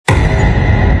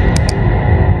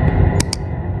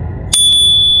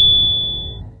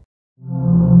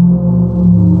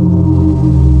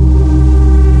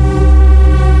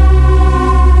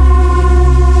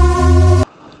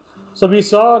So we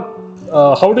saw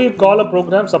how do you call a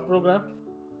program, subprogram?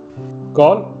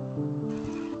 Call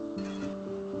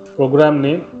program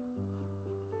name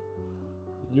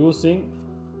using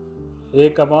A,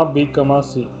 B,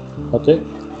 C. Okay.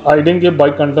 I didn't give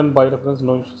by content, by reference,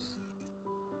 no issues.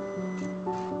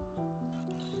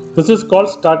 This is called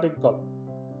static call.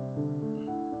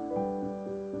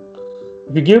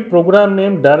 If you give program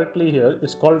name directly here,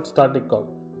 it's called static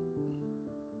call.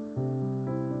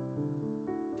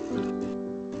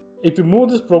 If you move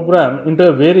this program into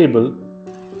a variable,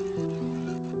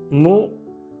 move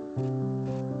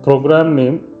program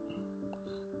name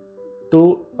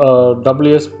to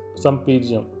WS some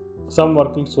PGM, some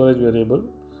working storage variable,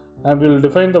 and we will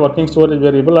define the working storage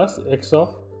variable as X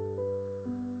of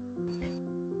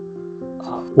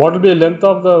what will be the length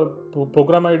of the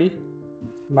program ID,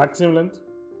 maximum length.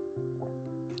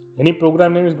 Any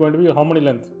program name is going to be how many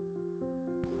length?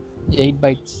 8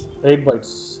 bytes. 8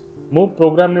 bytes. Move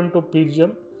program name to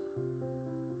PGM,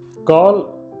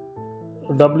 call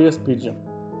WS PGM.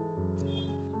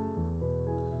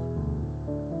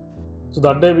 So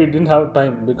that day we didn't have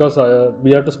time because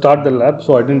we had to start the lab,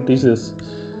 so I didn't teach this.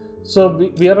 So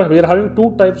we are having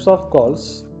two types of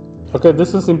calls. Okay,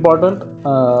 this is important.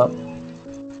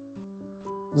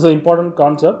 This is an important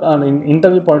concept, and in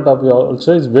interview point of view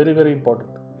also is very, very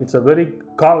important. It's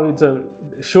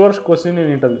a sure question in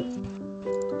interview.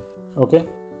 Okay.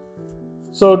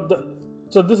 So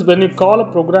this, when you call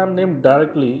a program name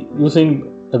directly using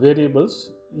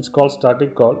variables, it's called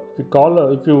static call.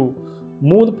 If you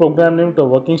move the program name to a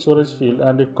working storage field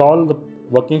and you call the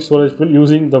working storage field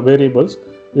using the variables,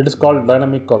 it is called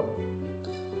dynamic call.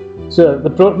 So the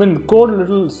code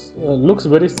looks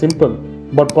very simple,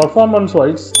 but performance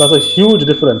wise there's a huge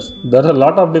difference. There's a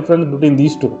lot of difference between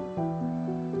these two.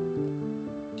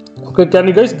 Okay, can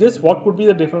you guys guess what could be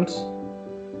the difference?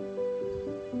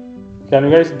 Can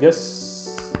you guys guess?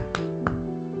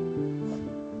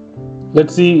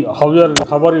 Let's see how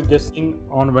are you guessing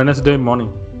on Wednesday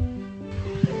morning?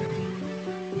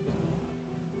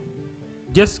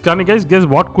 Guess, can you guys guess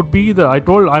what could be the?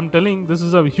 I'm telling this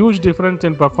is a huge difference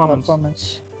in performance.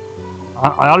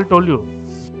 I all told you.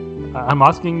 I'm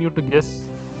asking you to guess.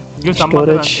 Give some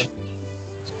other answer.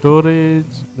 Storage,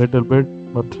 little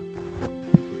bit, but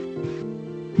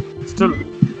still.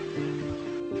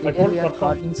 We are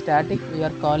calling static, we are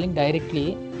calling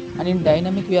directly, and in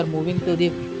dynamic we are moving to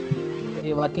the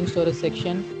working storage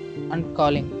section and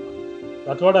calling.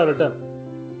 That's what I've written.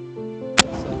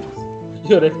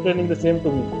 You're explaining the same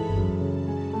to me.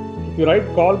 If you write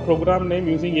call program name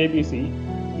using ABC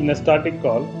in a static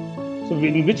call, so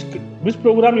in which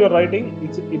program you are writing?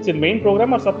 It's a main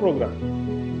program or subprogram?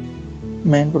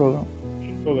 Main program.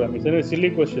 Main program. It's a silly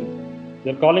question.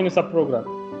 You're calling a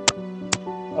subprogram.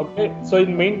 Okay, so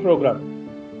in main program.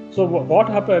 So what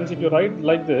happens if you write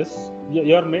like this?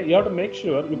 You have to make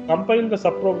sure you compile the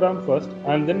subprogram first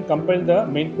and then compile the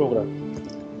main program.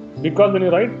 Because when you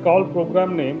write call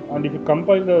program name and if you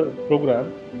compile the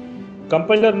program,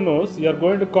 compiler knows you are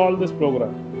going to call this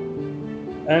program.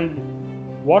 And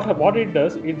what it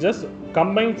does, it just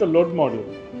combines the load module.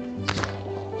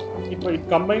 It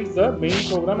combines the main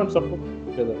program and subprogram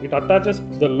together. It attaches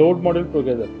the load module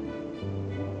together.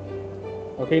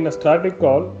 Okay, in a static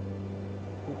call,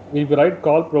 if you write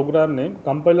call program name,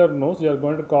 compiler knows you are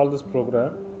going to call this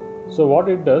program. So what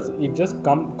it does, it just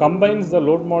combines the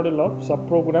load module of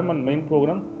subprogram and main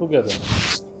program together.